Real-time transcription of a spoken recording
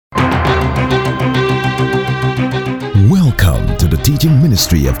Welcome to the teaching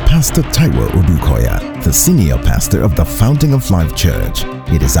ministry of Pastor Taiwo Odukoya, the senior pastor of the Fountain of Life Church.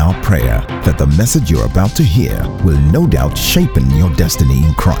 It is our prayer that the message you're about to hear will no doubt shape your destiny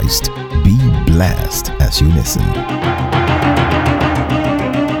in Christ. Be blessed as you listen.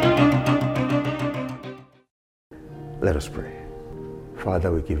 Let us pray.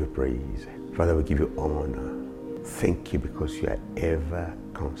 Father, we give you praise. Father, we give you honor. Thank you because you are ever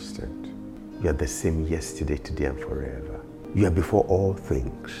constant. You are the same yesterday, today, and forever. You are before all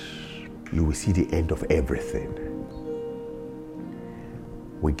things. You will see the end of everything.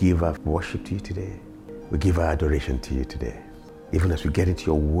 We give our worship to you today. We give our adoration to you today. Even as we get into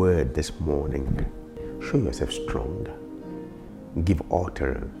your word this morning, show yourself strong. Give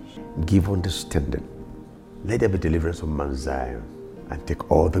utterance. Give understanding. Let there be deliverance of Mount Zion and take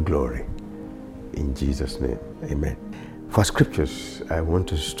all the glory. In Jesus' name, amen. For scriptures, I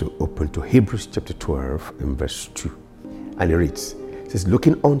want us to open to Hebrews chapter 12 and verse 2. And it reads, it says,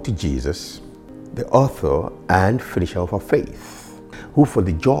 looking unto Jesus, the author and finisher of our faith, who for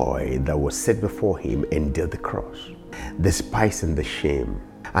the joy that was set before him endured the cross, despising the shame,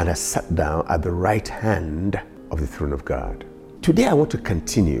 and has sat down at the right hand of the throne of God. Today I want to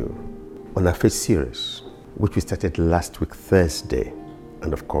continue on our faith series, which we started last week, Thursday.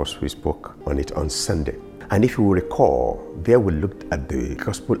 And of course, we spoke on it on Sunday. And if you will recall, there we looked at the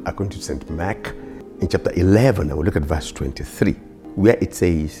Gospel according to St. Mark in chapter 11, and we look at verse 23, where it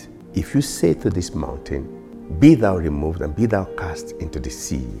says, if you say to this mountain, be thou removed and be thou cast into the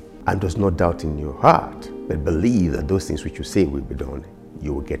sea, and does not doubt in your heart, but believe that those things which you say will be done,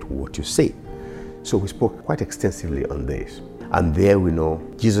 you will get what you say. So we spoke quite extensively on this. And there we know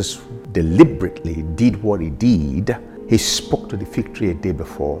Jesus deliberately did what he did. He spoke to the fig tree a day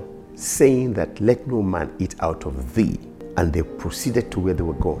before, saying that let no man eat out of thee. And they proceeded to where they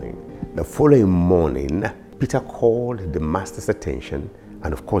were going. The following morning, Peter called the master's attention,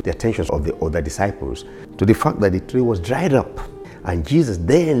 and of course the attention of the other disciples, to the fact that the tree was dried up. And Jesus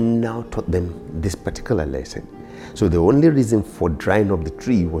then now taught them this particular lesson. So the only reason for drying up the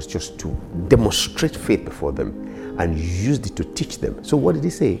tree was just to demonstrate faith before them, and used it to teach them. So what did he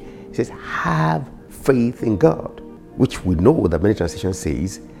say? He says, have faith in God, which we know that many translations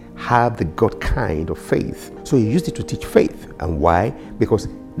says, have the God kind of faith. So he used it to teach faith. And why? Because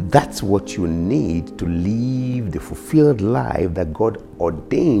that's what you need to live the fulfilled life that God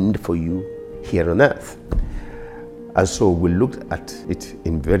ordained for you here on earth. And so we looked at it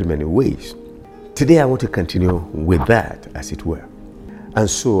in very many ways. Today I want to continue with that, as it were. And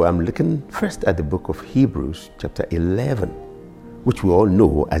so I'm looking first at the book of Hebrews chapter 11, which we all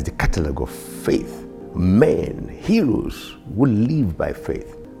know as the catalogue of faith. Men, heroes who lived by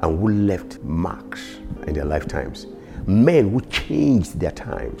faith and who left marks in their lifetimes. Men who changed their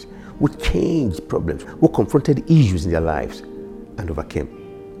times, who changed problems, who confronted issues in their lives and overcame.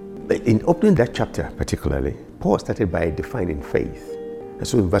 In opening that chapter particularly, Paul started by defining faith. And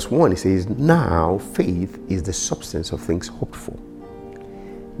so in verse 1 he says, now faith is the substance of things hoped for,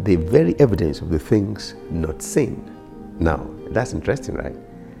 the very evidence of the things not seen. Now, that's interesting, right?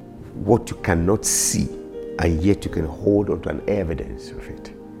 What you cannot see, and yet you can hold on to an evidence of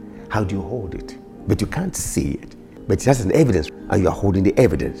it. How do you hold it? But you can't see it, but it has an evidence, and you are holding the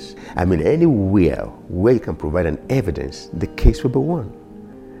evidence. I mean, anywhere where you can provide an evidence, the case will be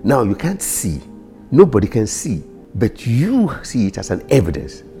won. Now, you can't see. Nobody can see, but you see it as an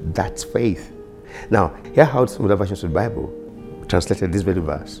evidence. That's faith. Now, hear how some other versions of the Bible translated this very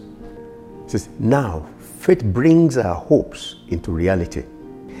verse. It says, now faith brings our hopes into reality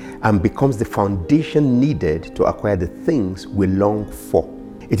and becomes the foundation needed to acquire the things we long for.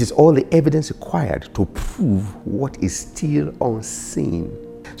 It is all the evidence required to prove what is still unseen.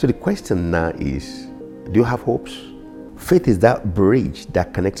 So the question now is, do you have hopes? Faith is that bridge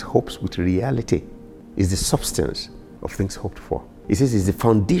that connects hopes with reality. It's the substance of things hoped for. It says it's the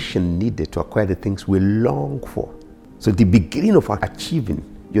foundation needed to acquire the things we long for. So the beginning of achieving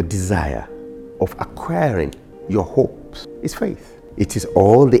your desire, of acquiring your hopes, is faith. It is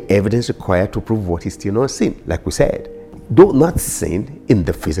all the evidence required to prove what is still not seen. Like we said, though not seen in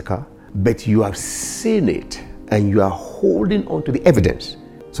the physical, but you have seen it and you are holding on to the evidence.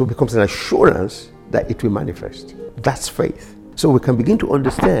 So it becomes an assurance that it will manifest. That's faith. So we can begin to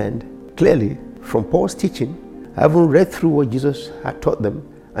understand clearly from Paul's teaching, having read through what Jesus had taught them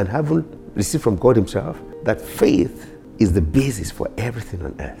and having received from God himself, that faith is the basis for everything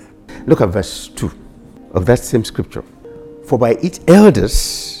on earth. Look at verse 2 of that same scripture. For by it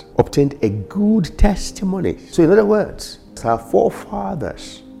elders obtained a good testimony. So in other words, our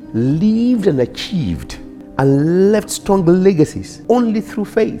forefathers lived and achieved and left strong legacies only through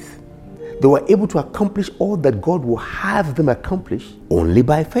faith. They were able to accomplish all that God will have them accomplish only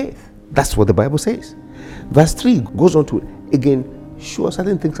by faith. That's what the Bible says. Verse 3 goes on to, again, show us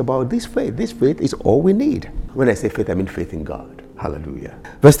certain things about this faith. This faith is all we need. When I say faith, I mean faith in God. Hallelujah.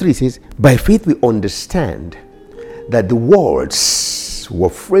 Verse 3 says, by faith we understand that the worlds were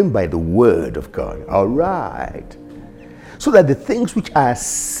framed by the word of God. All right. So that the things which are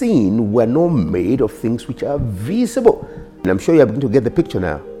seen were not made of things which are visible. And I'm sure you're beginning to get the picture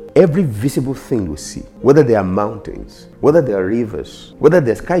now. Every visible thing we see, whether they are mountains, whether they are rivers, whether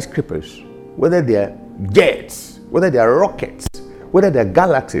they are skyscrapers, whether they are jets, whether they are rockets, whether they are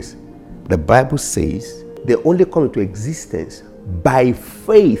galaxies, the Bible says they only come into existence by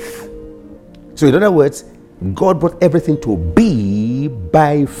faith. So in other words, God brought everything to be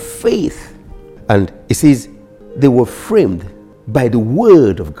by faith. And it says they were framed by the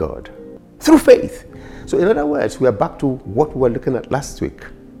word of God through faith. So in other words, we are back to what we were looking at last week.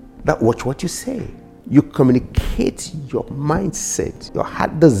 That watch what you say. You communicate your mindset, your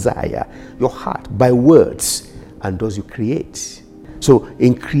heart desire, your heart by words, and thus you create. So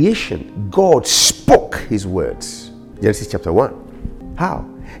in creation, God spoke his words. Genesis chapter 1. How?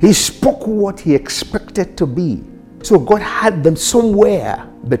 He spoke what he expected to be. So God had them somewhere,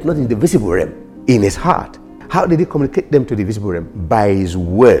 but not in the visible realm, in his heart. How did he communicate them to the visible realm? By his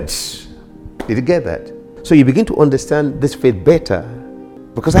words. Did you get that? So you begin to understand this faith better,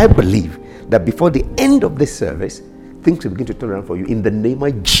 because I believe that before the end of this service, things will begin to turn around for you in the name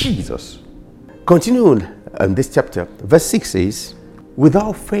of Jesus. Continuing on this chapter, verse 6 says,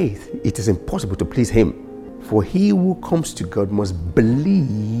 without faith, it is impossible to please him. For he who comes to God must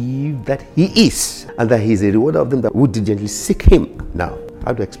believe that he is, and that he is a rewarder of them that would diligently seek him. Now,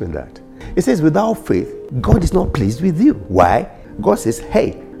 how do I explain that? It says, without faith, God is not pleased with you. Why? God says,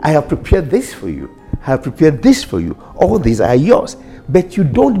 hey, I have prepared this for you. I have prepared this for you. All these are yours. But you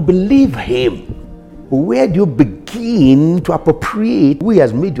don't believe him. Where do you begin to appropriate who he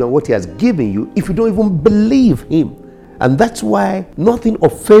has made you and what he has given you if you don't even believe him? And that's why nothing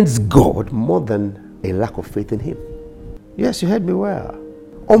offends God more than a lack of faith in him. Yes, you heard me well.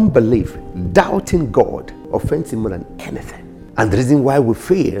 Unbelief, doubting God, offends him more than anything. And the reason why we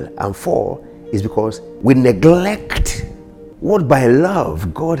fail and fall is because we neglect what by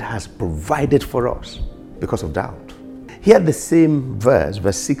love God has provided for us because of doubt. Hear the same verse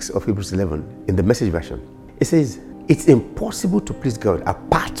 6 of Hebrews 11 in the Message version. It says, it's impossible to please God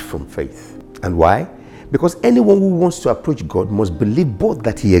apart from faith. And why? Because anyone who wants to approach God must believe both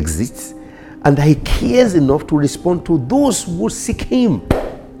that he exists and that he cares enough to respond to those who seek him.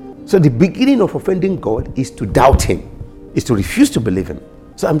 So the beginning of offending God is to doubt him, is to refuse to believe him.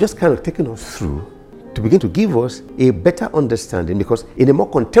 So I'm just kind of taking us through to begin to give us a better understanding, because in a more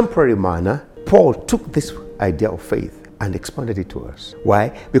contemporary manner, Paul took this idea of faith and expanded it to us. Why?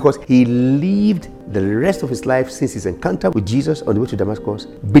 Because he lived the rest of his life since his encounter with Jesus on the way to Damascus,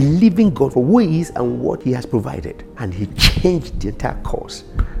 believing God for who he is and what he has provided. And he changed the entire course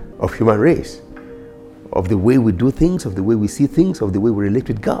of human race, of the way we do things, of the way we see things, of the way we relate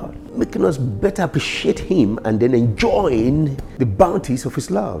with God, making us better appreciate him and then enjoying the bounties of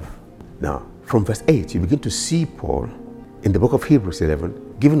his love. Now, from verse 8, you begin to see Paul in the book of Hebrews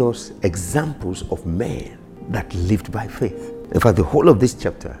 11 giving us examples of men that lived by faith. In fact, the whole of this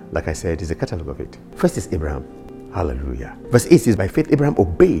chapter, like I said, is a catalog of it. First is Abraham. Hallelujah. Verse 8 says, by faith Abraham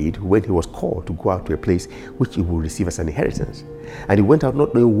obeyed when he was called to go out to a place which he would receive as an inheritance. And he went out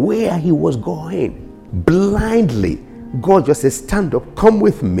not knowing where he was going. Blindly. God just said, stand up, come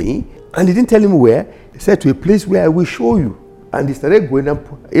with me. And he didn't tell him where. He said, to a place where I will show you. And he started going,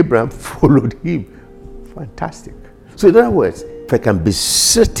 and Abraham followed him. Fantastic. So in other words, if I can be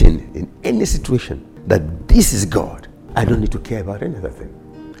certain in any situation that this is God, I don't need to care about any other thing.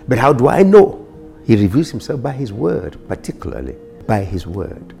 But how do I know? He reveals himself by his word, particularly by his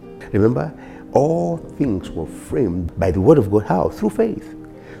word. Remember, all things were framed by the word of God. How? Through faith.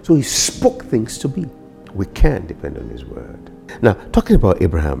 So he spoke things to be. We can depend on his word. Now, talking about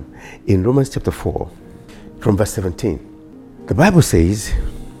Abraham, in Romans chapter 4, from verse 17, the Bible says,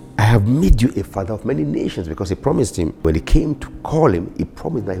 I have made you a father of many nations, because he promised him, when he came to call him, he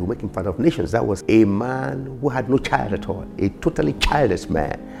promised that he would make him father of nations. That was a man who had no child at all, a totally childless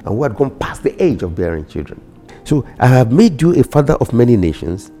man, and who had gone past the age of bearing children. So, I have made you a father of many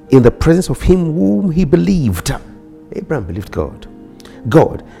nations in the presence of him whom he believed. Abraham believed God.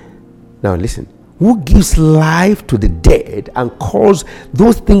 God, now listen, who gives life to the dead and calls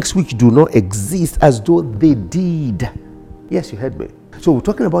those things which do not exist as though they did. Yes, you heard me. So we're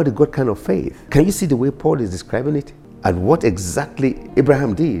talking about the God kind of faith. Can you see the way Paul is describing it? And what exactly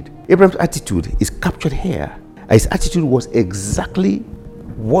Abraham did? Abraham's attitude is captured here. His attitude was exactly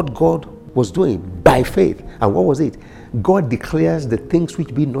what God was doing by faith. And what was it? God declares the things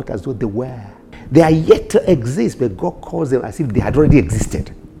which be not as though they were. They are yet to exist, but God calls them as if they had already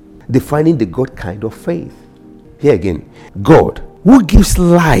existed. Defining the God kind of faith. Here again, God, who gives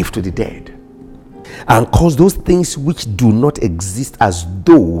life to the dead and calls those things which do not exist as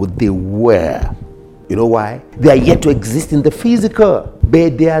though they were. You know why? They are yet to exist in the physical,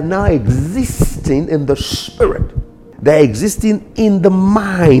 but they are now existing in the spirit. They are existing in the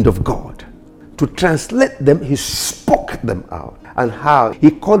mind of God. To translate them, he spoke them out. And how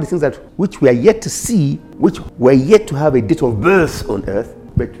he called the things that which we are yet to see, which were yet to have a date of birth on earth,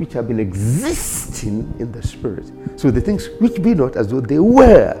 but which have been existing in the spirit. So the things which be not as though they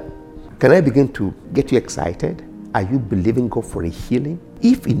were. Can I begin to get you excited? Are you believing God for a healing?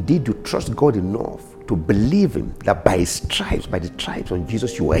 If indeed you trust God enough to believe him that by his stripes, by the stripes on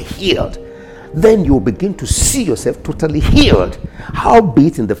Jesus, you are healed, then you will begin to see yourself totally healed.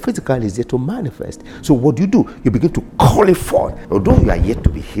 Howbeit in the physical is yet to manifest. So what do? You begin to call it forth. Although you are yet to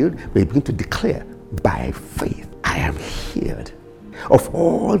be healed, but you begin to declare, by faith, I am healed. Of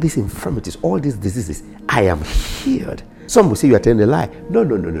all these infirmities, all these diseases, I am healed. Some will say you are telling a lie. No.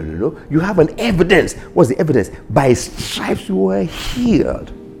 You have an evidence. What's the evidence? By stripes you were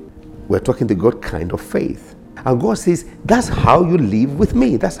healed. We're talking the God kind of faith. And God says, that's how you live with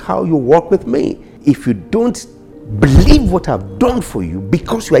me. That's how you walk with me. If you don't believe what I've done for you,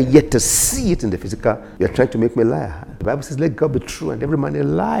 because you are yet to see it in the physical, you're trying to make me a liar. The Bible says, let God be true and every man a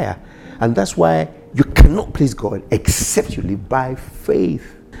liar. And that's why you cannot please God except you live by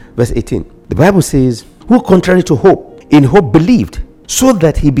faith. Verse 18, the Bible says, who contrary to hope, in hope believed, so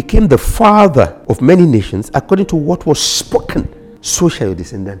that he became the father of many nations, according to what was spoken, so shall your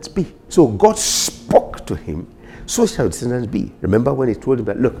descendants be. So God spoke to him, so shall your descendants be. Remember when he told him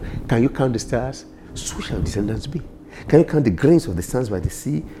that, look, can you count the stars? So shall your descendants be. Can you count the grains of the sands by the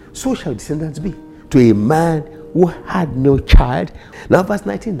sea? So shall your descendants be. To a man who had no child. Now verse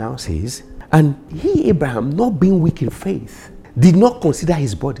 19 now says, and he, Abraham, not being weak in faith, did not consider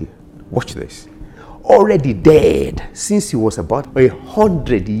his body. Watch this. Already dead since he was about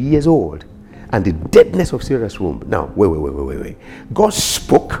 100 years old, and the deadness of Sarah's womb. Now, wait. God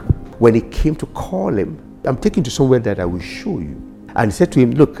spoke when he came to call him. I'm taking to somewhere that I will show you. And he said to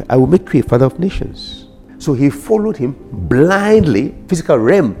him, look, I will make you a father of nations. So he followed him blindly, physical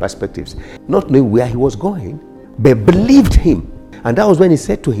realm perspectives, not knowing where he was going, but believed him. And that was when he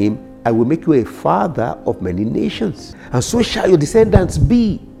said to him, I will make you a father of many nations, and so shall your descendants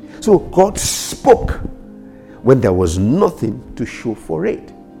be. So God spoke when there was nothing to show for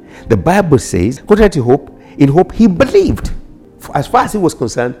it. The Bible says, contrary to hope, in hope he believed. As far as he was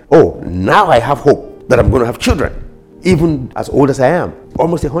concerned, now I have hope that I'm going to have children. Even as old as I am,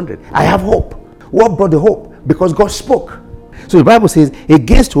 almost 100, I have hope. What brought the hope? Because God spoke. So the Bible says,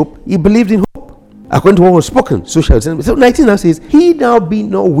 against hope, he believed in hope. According to what was spoken, so shall it be. So 19 now says, he now being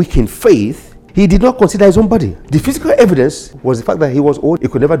not weak in faith, he did not consider his own body. The physical evidence was the fact that he was old, he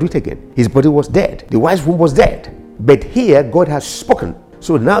could never do it again. His body was dead. The wife's womb was dead. But here, God has spoken.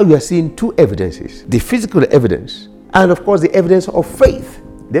 So now you are seeing two evidences. The physical evidence, and of course the evidence of faith.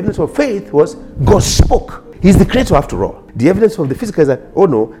 The evidence of faith was God spoke. He's the creator after all. The evidence of the physical is that,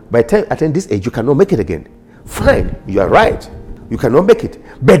 by the time attain this age, you cannot make it again. Fine, you are right. You cannot make it.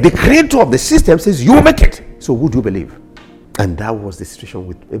 But the creator of the system says, you will make it. So who do you believe? And that was the situation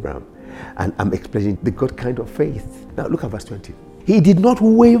with Abraham. And I'm explaining the God kind of faith. Now look at verse 20. He did not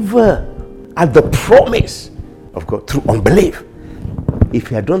waver at the promise of God through unbelief. If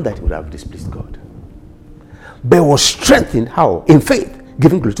he had done that, he would have displeased God. But was strengthened, how? In faith,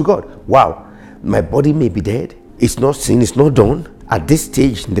 giving glory to God. Wow, my body may be dead. It's not seen, it's not done. At this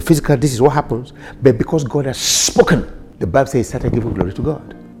stage, in the physical, this is what happens. But because God has spoken, the Bible says he started giving glory to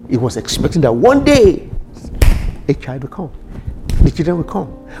God. He was expecting that one day, a child will come. The children will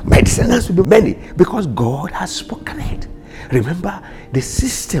come. My descendants will be many. Because God has spoken it. Remember, the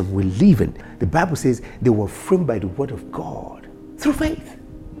system we live in, the Bible says they were framed by the word of God. Through faith.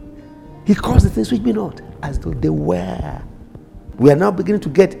 He calls the things which be not as though they were. We are now beginning to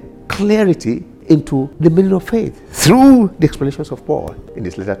get clarity into the meaning of faith through the explanations of Paul in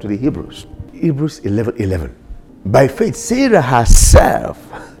this letter to the Hebrews. Hebrews 11:11. By faith, Sarah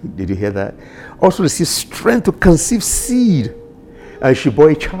herself, did you hear that? Also received strength to conceive seed. And she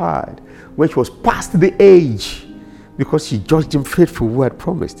bore a child when she was past the age, because she judged him faithful who had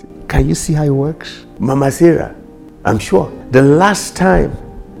promised. Can you see how it works? Mama Sarah, I'm sure the last time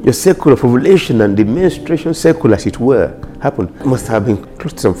your cycle of ovulation and the menstruation cycle, as it were, happened must have been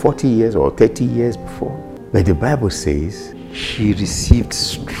close to some 40 years or 30 years before. But the Bible says she received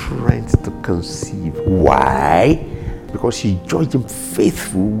strength to conceive. Why? because she judged him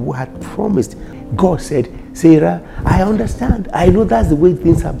faithful who had promised. God said, Sarah, I understand. I know that's the way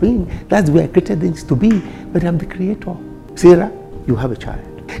things have been. That's the way I created things to be. But I'm the creator. Sarah, you have a child.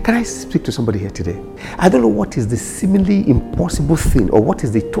 Can I speak to somebody here today? I don't know what is the seemingly impossible thing or what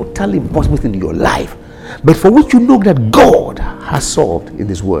is the totally impossible thing in your life, but for which you know that God has solved in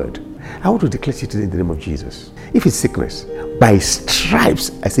His word. I want to declare to you today in the name of Jesus. If it's sickness, by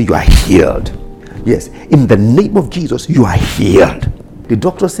stripes, I say you are healed. Yes, in the name of Jesus, you are healed. The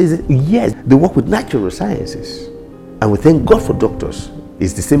doctor says, yes, they work with natural sciences. And we thank God for doctors.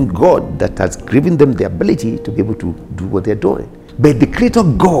 It's the same God that has given them the ability to be able to do what they're doing. But the Creator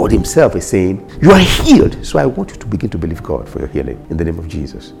God Himself is saying, you are healed. So I want you to begin to believe God for your healing in the name of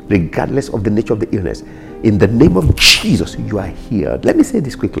Jesus. Regardless of the nature of the illness, in the name of Jesus, you are healed. Let me say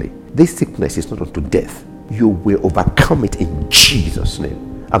this quickly. This sickness is not unto death. You will overcome it in Jesus'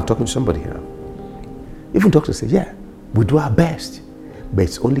 name. I'm talking to somebody here. Even doctors say, yeah, we do our best. But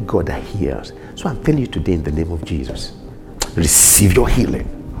it's only God that heals. So I'm telling you today in the name of Jesus, receive your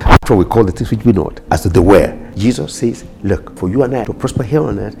healing. After we call the things which be not as they were. Jesus says, look, for you and I to prosper here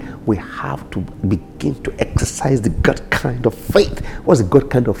on earth, we have to begin to exercise the God kind of faith. What's the God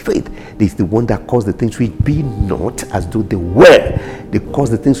kind of faith? It's the one that calls the things which be not as though they were. They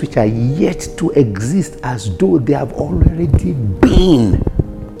cause the things which are yet to exist as though they have already been.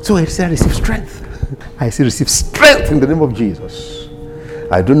 So I say, I receive strength. I say, receive strength in the name of Jesus.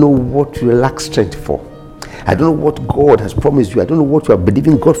 I don't know what you lack strength for. I don't know what God has promised you. I don't know what you are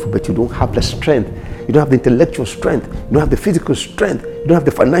believing God for, but you don't have the strength. You don't have the intellectual strength. You don't have the physical strength. You don't have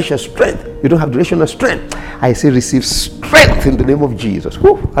the financial strength. You don't have the relational strength. I say receive strength in the name of Jesus.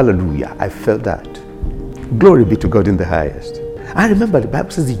 Woo, hallelujah. I felt that. Glory be to God in the highest. I remember the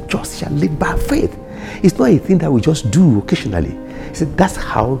Bible says the just shall live by faith. It's not a thing that we just do occasionally. It said that's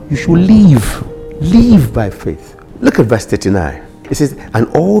how you should live. Live by faith. Look at verse 39. It says, and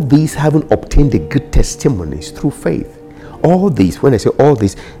all these having obtained the good testimonies through faith. All these, when I say all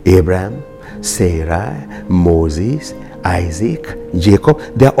these, Abraham, Sarah, Moses, Isaac, Jacob,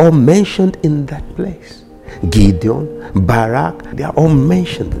 they are all mentioned in that place. Gideon, Barak, they are all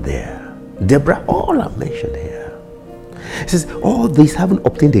mentioned there. Deborah, all are mentioned here. It says, all these having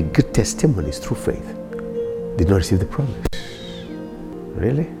obtained the good testimonies through faith did not receive the promise.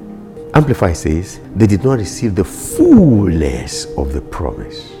 Really? Amplify says, they did not receive the fullness of the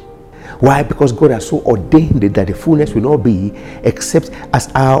promise. Why? Because God has so ordained it that the fullness will not be except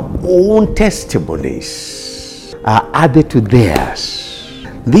as our own testimonies are added to theirs.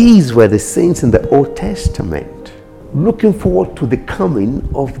 These were the saints in the Old Testament looking forward to the coming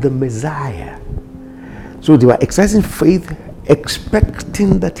of the Messiah. So they were exercising faith,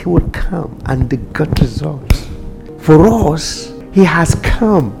 expecting that He would come, and they got results. For us, He has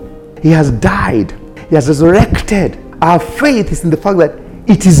come. He has died. He has resurrected. Our faith is in the fact that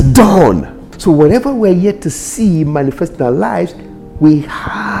it is done. So whatever we're yet to see manifest in our lives, we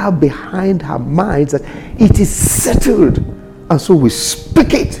have behind our minds that it is settled. And so we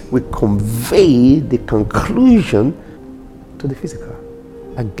speak it. We convey the conclusion to the physical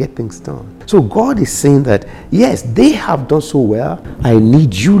and get things done. So God is saying that, yes, they have done so well. I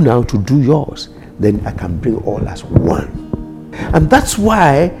need you now to do yours. Then I can bring all as one. And that's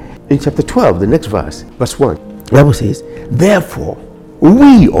why in chapter 12, the next verse, verse 1, the Bible says, therefore,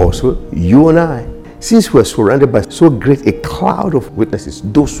 we also, you and I, since we are surrounded by so great a cloud of witnesses,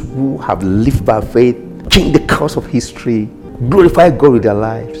 those who have lived by faith, changed the course of history, glorified God with their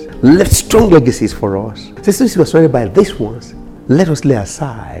lives, left strong legacies for us. So since we are surrounded by these ones, let us lay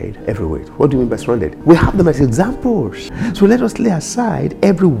aside every weight. What do you mean by surrounded? We have them as examples. So let us lay aside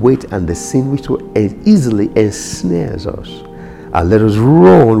every weight and the sin which so easily ensnares us. And let us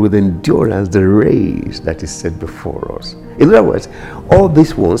run with endurance the race that is set before us. In other words, all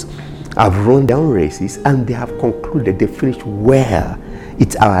these ones have run down races and they have concluded, they finished well.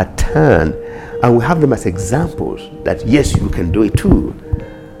 It's our turn. And we have them as examples that yes, you can do it too.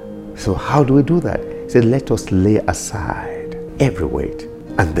 So how do we do that? He said, let us lay aside every weight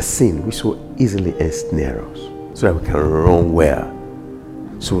and the sin which so easily ensnare us, so that we can run well.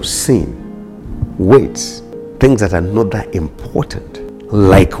 So sin, weights, things that are not that important,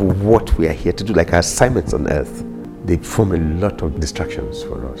 like what we are here to do, like our assignments on earth, they form a lot of distractions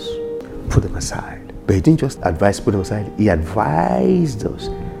for us. Put them aside. But He didn't just advise put them aside. He advised us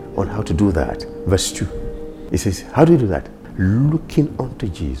on how to do that. Verse 2. He says, how do we do that? Looking unto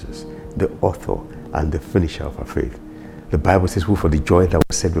Jesus, the author and the finisher of our faith. The Bible says, who for the joy that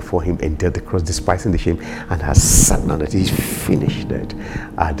was set before Him endured the cross, despising the shame, and has sat down that He's finished it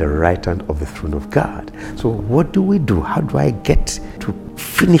at the right hand of the throne of God. So what do we do? How do I get to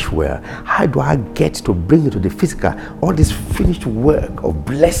finish well? How do I get to bring into the physical all this finished work of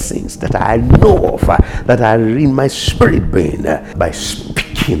blessings that I know of, that are in my spirit being, by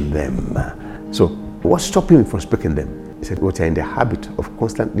speaking them? So what's stopping me from speaking them? He said, what you're in the habit of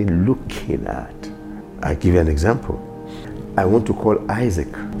constantly looking at. I'll give you an example. I want to call Isaac,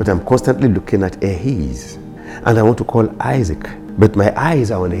 but I'm constantly looking at Ahiz. And I want to call Isaac, but my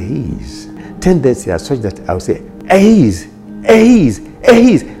eyes are on Ahiz. Tendency are such that I'll say, Ahiz, Ahiz,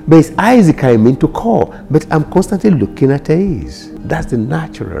 Ahiz. But it's Isaac I mean to call, but I'm constantly looking at Ahiz. That's the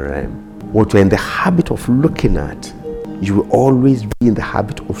natural realm. What you're in the habit of looking at, you will always be in the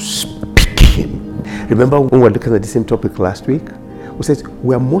habit of speaking. Remember when we were looking at the same topic last week? We said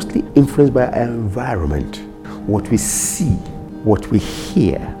we are mostly influenced by our environment. What we see, what we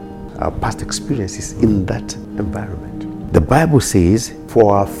hear, our past experiences in that environment. The Bible says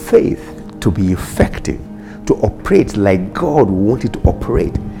for our faith to be effective, to operate like God wanted to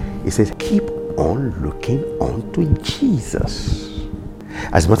operate, it says keep on looking unto Jesus.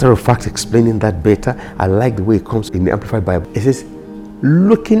 As a matter of fact, explaining that better, I like the way it comes in the Amplified Bible. It says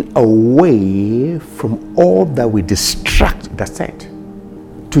looking away from all that we distract, that's it,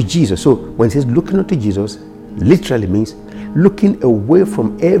 to Jesus. So when it says looking unto Jesus, literally means looking away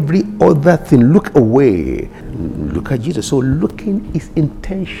from every other thing. Look away, look at Jesus. So looking is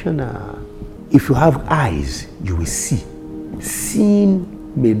intentional. If you have eyes, you will see.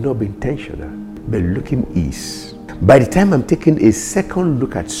 Seeing may not be intentional, but looking is. By the time I'm taking a second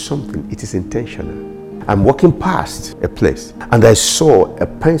look at something, it is intentional. I'm walking past a place and I saw a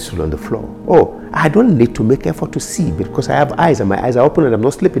pencil on the floor. Oh, I don't need to make effort to see because I have eyes and my eyes are open and I'm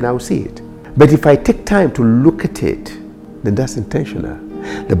not sleeping, I will see it. But if I take time to look at it, then that's intentional.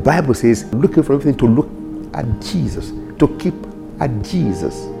 The Bible says looking for everything to look at Jesus, to keep at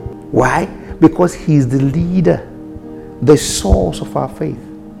Jesus. Why? Because He's the leader, the source of our faith,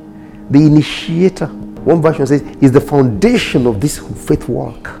 the initiator. One version says He's the foundation of this faith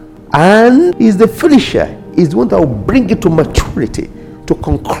walk. And He's the finisher. He's the one that will bring it to maturity, to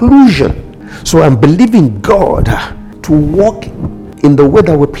conclusion. So I'm believing God to walk in the way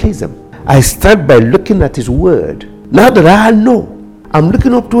that will please Him. I start by looking at His word. Now that I know, I'm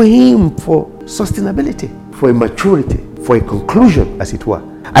looking up to Him for sustainability, for a maturity, for a conclusion, as it were.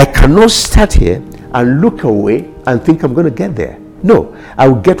 I cannot start here and look away and think I'm going to get there. No, I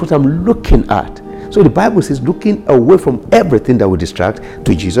will get what I'm looking at. So the Bible says looking away from everything that will distract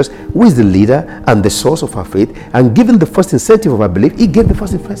to Jesus, who is the leader and the source of our faith, and given the first incentive of our belief, He gave the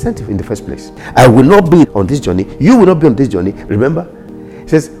first incentive in the first place. I will not be on this journey. You will not be on this journey. Remember, it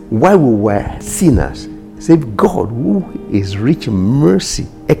says, while we were sinners, save God, who is rich in mercy,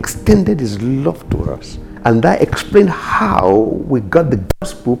 extended His love to us. And that explained how we got the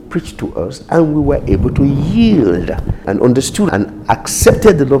gospel preached to us and we were able to yield and understood and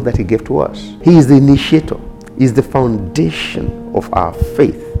accepted the love that He gave to us. He is the initiator. He is the foundation of our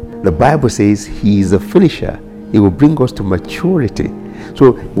faith. The Bible says He is the finisher. He will bring us to maturity.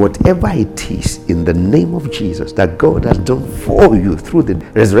 So whatever it is in the name of Jesus that God has done for you through the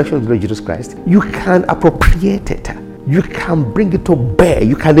resurrection of the Lord Jesus Christ, you can appropriate it. You can bring it to bear.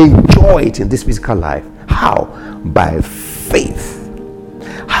 You can enjoy it in this physical life. How? By faith.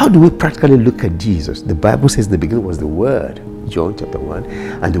 How do we practically look at Jesus? The Bible says in the beginning was the Word, John chapter 1,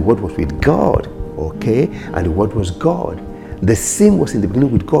 and the Word was with God, okay? And the Word was God. The same was in the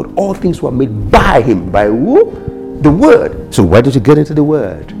beginning with God. All things were made by Him. By who? The Word. So why did you get into the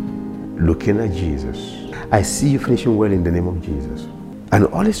Word? Looking at Jesus. I see you finishing well in the name of Jesus. And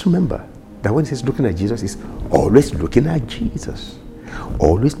always remember that when it says looking at Jesus, it's always looking at Jesus.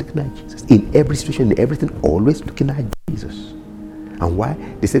 Always looking at Jesus. In every situation, in everything, always looking at Jesus. And why?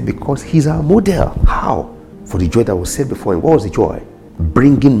 They said because He's our model. How? For the joy that was set before Him. What was the joy?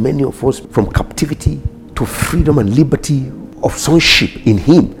 Bringing many of us from captivity to freedom and liberty of sonship in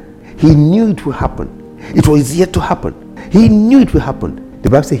Him. He knew it would happen. It was yet to happen. He knew it would happen. The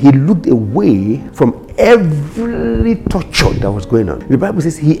Bible says He looked away from every torture that was going on. The Bible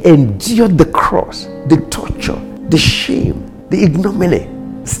says He endured the cross, the torture, the shame, the ignominy,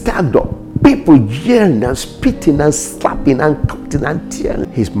 stabbed up, people yelling and spitting and slapping and cutting and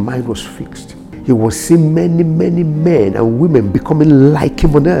tearing. His mind was fixed. He was seeing many, many men and women becoming like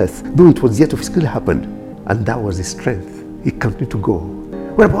Him on earth, though it was yet to physically happen. And that was His strength. He continued to go.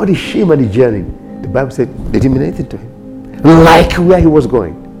 What about the shame and the journey? The Bible said they didn't mean anything to Him. Like where He was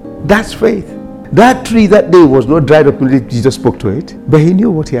going. That's faith. That tree that day was not dried up when Jesus spoke to it, but He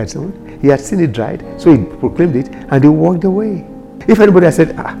knew what He had done. He had seen it dried, so He proclaimed it, and He walked away. If anybody had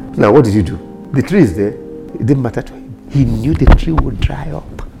said, now what did you do? The tree is there. It didn't matter to Him. He knew the tree would dry up.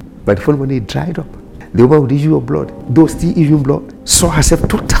 But the following morning it dried up. The woman with the issue of blood, though still issuing blood, saw herself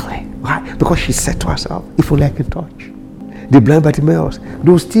totally. Why? Because she said to herself, if only I can touch. The blind Bartimaeus,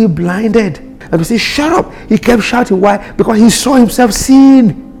 though still blinded, and we say, shut up. He kept shouting. Why? Because he saw himself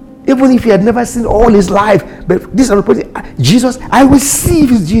seen. Even if he had never seen all his life. But this is the person, Jesus, I will see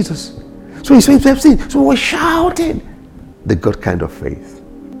if it's Jesus. So he saw himself seen. So he was shouting. The God kind of faith.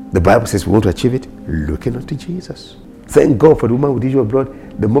 The Bible says we want to achieve it looking unto Jesus. Thank God for the woman with the issue of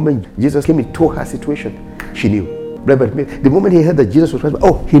blood. The moment Jesus came into her situation, she knew. The moment he heard that Jesus was present,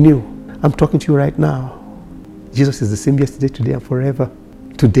 oh, he knew. I'm talking to you right now. Jesus is the same yesterday, today, and forever.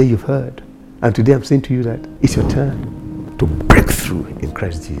 Today you've heard. And today I'm saying to you that it's your turn to break through in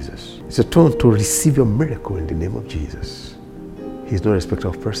Christ Jesus. It's your turn to receive your miracle in the name of Jesus. He's no respecter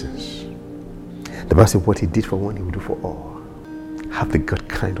of persons. The Bible says what he did for one, he will do for all. Have the God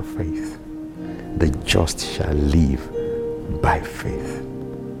kind of faith. The just shall live by faith.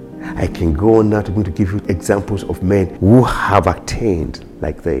 I can go on now to give you examples of men who have attained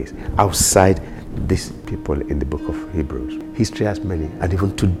like this outside these people in the book of Hebrews. History has many, and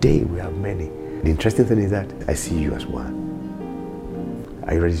even today we have many. The interesting thing is that I see you as one.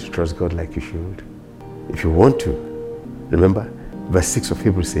 Are you ready to trust God like you should? If you want to, remember, verse 6 of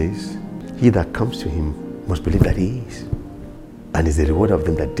Hebrews says, he that comes to him must believe that he is, and is the reward of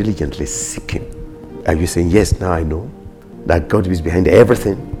them that diligently seek him. Are you saying, yes, now I know that God is behind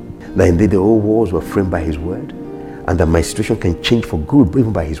everything, that indeed the whole worlds were framed by his word, and that my situation can change for good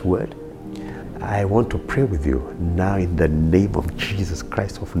even by his word? I want to pray with you now in the name of Jesus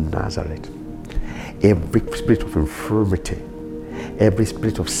Christ of Nazareth. Every spirit of infirmity, every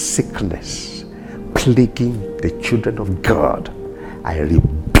spirit of sickness plaguing the children of God, I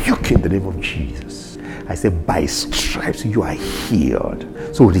rebuke in the name of Jesus. I say, by stripes you are healed.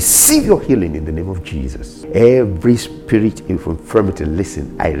 So receive your healing in the name of Jesus. Every spirit of infirmity,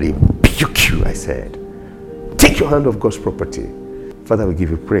 listen, I rebuke you, I said. Take your hand off God's property. Father, we give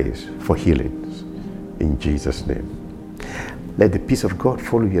you praise for healings in Jesus' name. Let the peace of God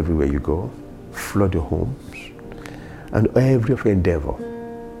follow you everywhere you go, flood your homes, and every of your endeavor.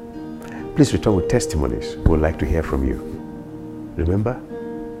 Please return with testimonies. We would like to hear from you. Remember,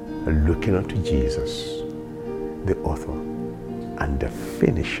 looking unto Jesus, the author and the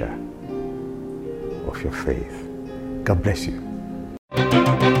finisher of your faith. God bless you.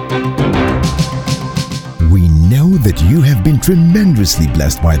 We know that you have been tremendously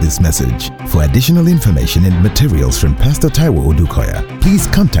blessed by this message. For additional information and materials from Pastor Taiwo Odukoya, please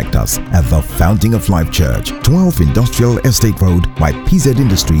contact us at the Fountain of Life Church, 12 Industrial Estate Road by PZ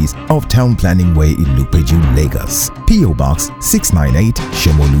Industries of Town Planning Way in Lupeju, Lagos. P.O. Box 698,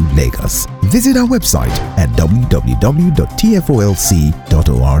 Shomolu, Lagos. Visit our website at www.tfolc.org.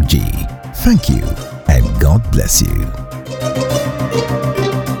 Thank you, and God bless you.